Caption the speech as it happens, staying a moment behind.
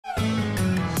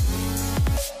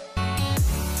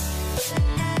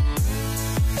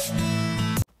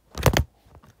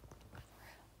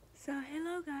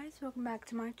welcome back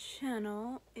to my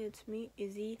channel. It's me,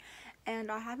 Izzy,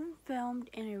 and I haven't filmed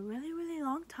in a really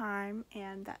long time,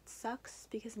 and that sucks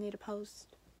because I need to post.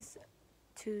 It's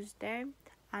Tuesday.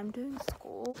 I'm doing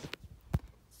school.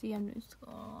 See, I'm doing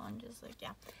school. I'm just like,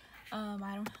 yeah. I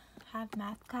don't have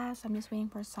math class. I'm just waiting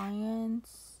for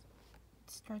science.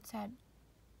 It starts at,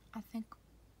 I think,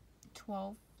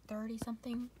 12:30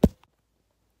 something.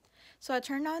 So I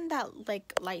turned on that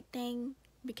like light thing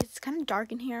because it's kind of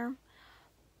dark in here.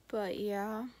 But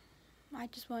yeah, I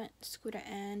just want school to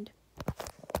end.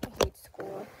 I hate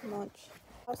school much.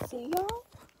 I'll see y'all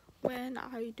when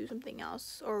I do something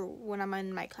else or when I'm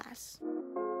in my class.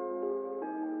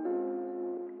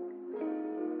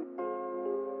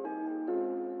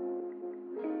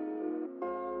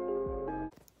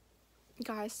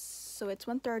 Guys, so it's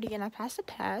 1:30 and I passed the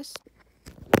test.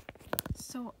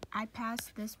 So I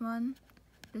passed this one,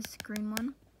 this green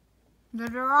one.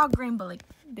 They're all green, but like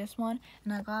this one,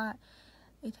 and I got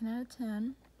a 10 out of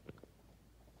 10.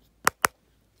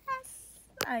 Yes!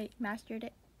 I mastered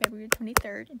it February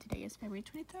 23rd, and today is February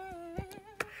 23rd.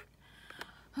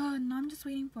 Now I'm just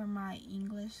waiting for my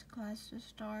English class to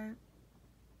start.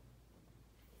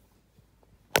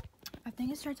 I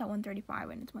think it starts at 1:35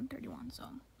 and it's 1:31, so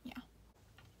yeah.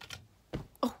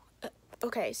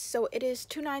 Okay, so it is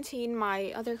 2:19.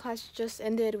 My other class just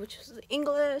ended, which was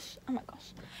English. Oh my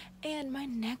gosh. And my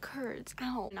neck hurts.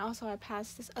 Ow. And also I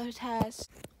passed this other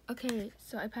test. Okay,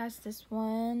 so I passed this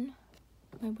one.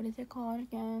 Wait, what is it called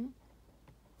again?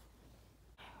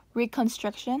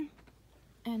 Reconstruction.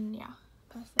 And yeah,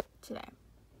 passed it today.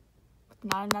 With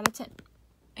 9 out of 10.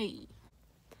 Hey.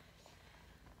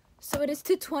 So it is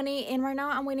 2:20, and right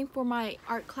now I'm waiting for my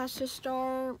art class to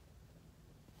start.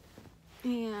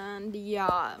 And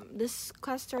yeah, this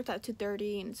class starts at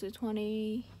 2:30 and it's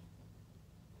 2:20.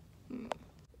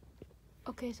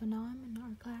 Okay, so now I'm in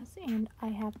art class and I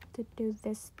have to do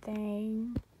this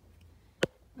thing,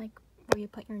 like where you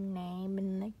put your name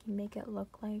and like you make it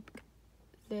look like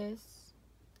this.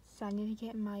 So I need to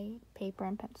get my paper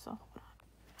and pencil.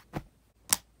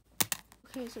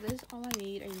 Okay, so this is all I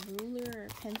need: a ruler,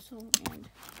 a pencil, and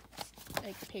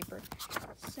like paper.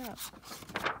 So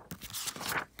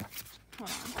hold on.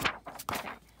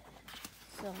 Okay,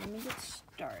 so let me get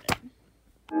started.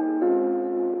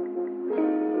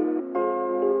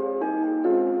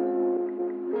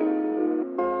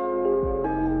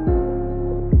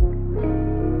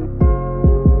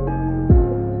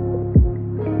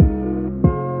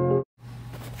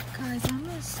 Guys, I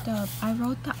messed up. I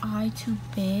wrote the I too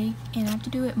big, and I have to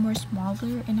do it more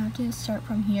smaller, and I have to start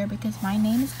from here because my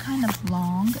name is kind of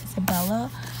long,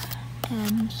 Isabella.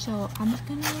 And so I'm just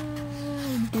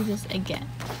gonna do this again,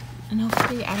 and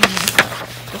hopefully I don't mess up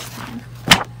this time.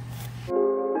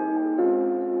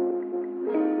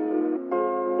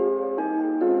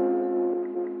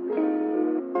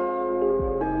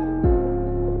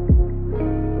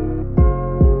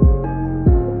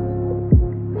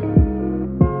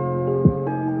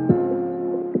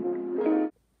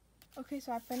 Okay,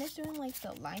 so I finished doing like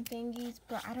the line thingies,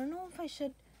 but I don't know if I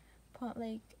should put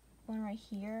like one right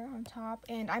here on top.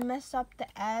 And I messed up the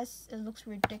S. It looks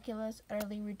ridiculous,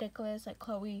 utterly ridiculous, like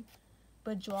Chloe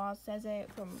Bourgeois says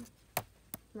it from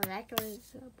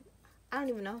Miraculous. I don't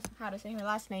even know how to say her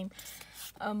last name.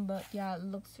 But yeah, it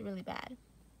looks really bad.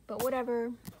 But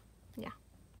whatever. Yeah.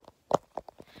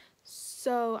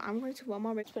 So I'm going to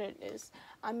Walmart, which what it is.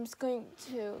 I'm just going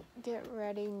to get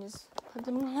ready and just put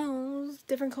some clothes,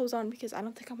 different clothes on, because I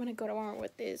don't think I'm gonna go to Walmart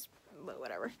with this, but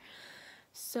whatever.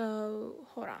 So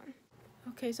hold on.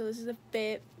 Okay, so this is a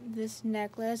fit. This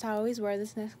necklace, I always wear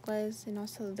this necklace, and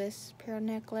also this pair of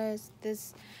necklace,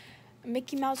 this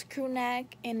Mickey Mouse crew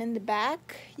neck, and in the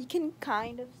back you can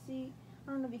kind of see,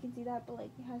 I don't know if you can see that, but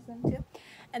like it has them too.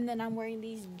 And then I'm wearing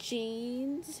these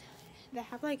jeans that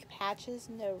have like patches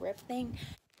and the rip thing.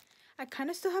 I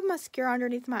kind of still have mascara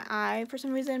underneath my eye for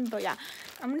some reason, but yeah,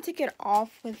 I'm gonna take it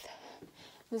off with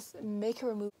this makeup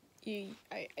remover. Yeah.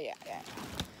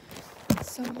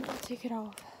 So I'm gonna take it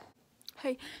off.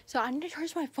 Hey, so I need to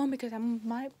charge my phone because I'm on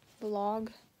my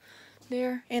vlog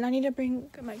there, and I need to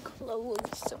bring my clothes.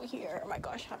 So here, oh my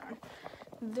gosh, hold on.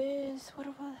 This, what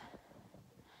about?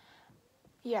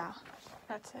 Yeah,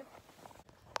 that's it.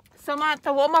 So I'm at the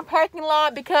Walmart parking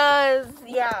lot because,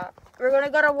 yeah, we're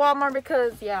gonna go to Walmart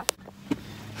because, yeah.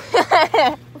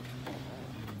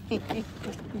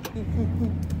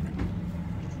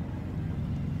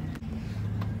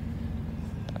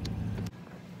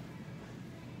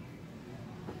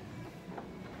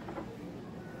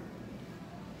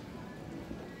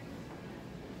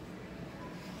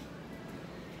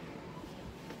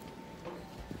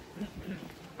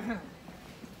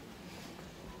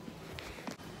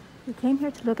 came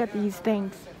here to look at these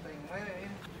things.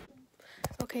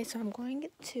 Okay, so I'm going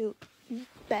to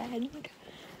bed.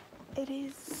 It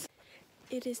is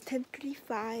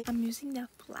 10:35. I'm using the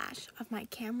flash of my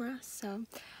camera, so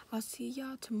I'll see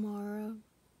y'all tomorrow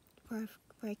where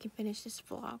I can finish this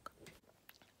vlog.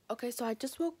 Okay, so I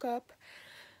just woke up.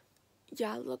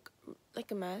 Yeah, I look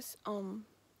like a mess. I'm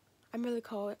really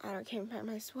cold. I can't find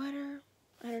my sweater.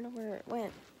 I don't know where it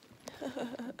went.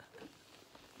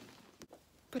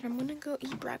 But I'm gonna go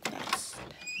eat breakfast.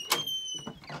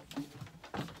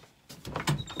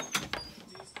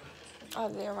 Oh,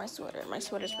 there, my sweater. My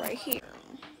sweater's right here.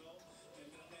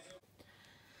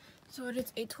 So it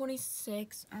is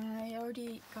 8:26. I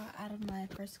already got out of my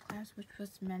first class, which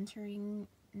was mentoring.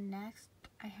 Next,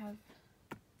 I have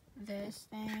this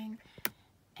thing,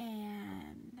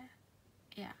 and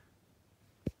yeah.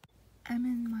 I'm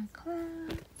in my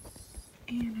class,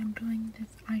 and I'm doing this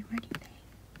iReady thing.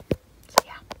 So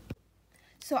yeah.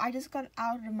 So I just got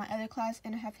out of my other class,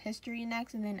 and I have history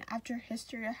next, and then after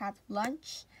history, I have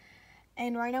lunch.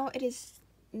 And right now it is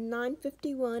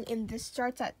 9:51, and this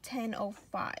starts at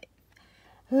 10:05.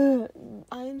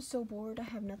 I am so bored. I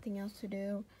have nothing else to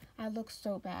do. I look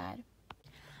so bad.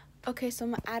 Okay, so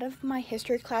I'm out of my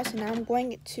history class, and now I'm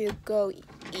going to go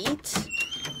eat.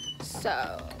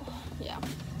 So, yeah.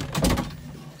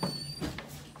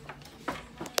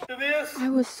 I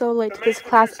was so late to this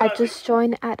class. I just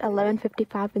joined at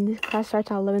 11:55, and this class starts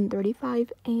at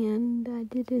 11:35, and I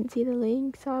didn't see the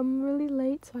link, so I'm really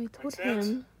late. So I told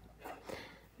him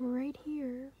right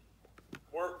here.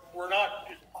 We're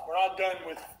not done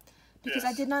with because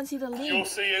this. I did not see the link. You'll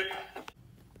see it.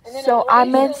 So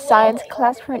I'm in science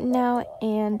class right now,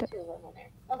 and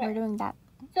we're doing that.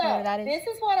 So that is. this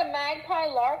is what a magpie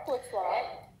lark looks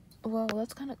like. Well,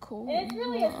 that's kind of cool. And it's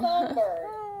really a songbird.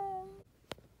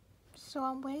 So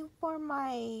I'm waiting for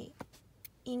my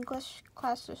English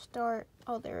class to start.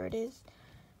 Oh, there it is.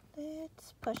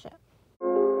 Let's push it.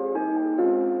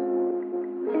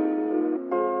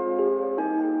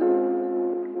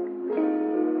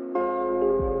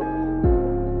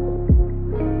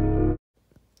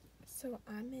 So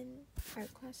I'm in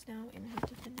art class now, and I have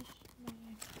to finish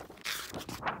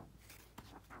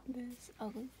this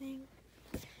ugly thing.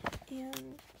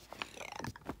 And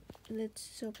yeah, it's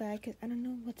so bad because I don't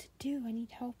know what to do. I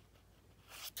need help.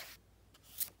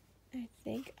 I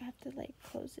think I have to like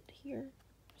close it here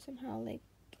somehow, like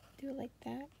do it like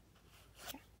that.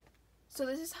 Yeah. So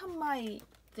this is how my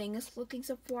thing is looking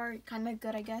so far. Kind of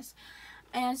good, I guess.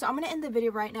 And so I'm gonna end the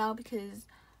video right now because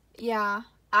yeah,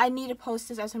 I need to post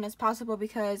this as soon as possible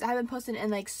because I haven't posted in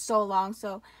like so long.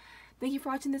 So thank you for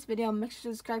watching this video. Make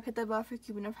sure to subscribe, hit that bell for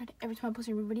keeping notified every time I post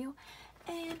a new video,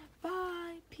 and bye.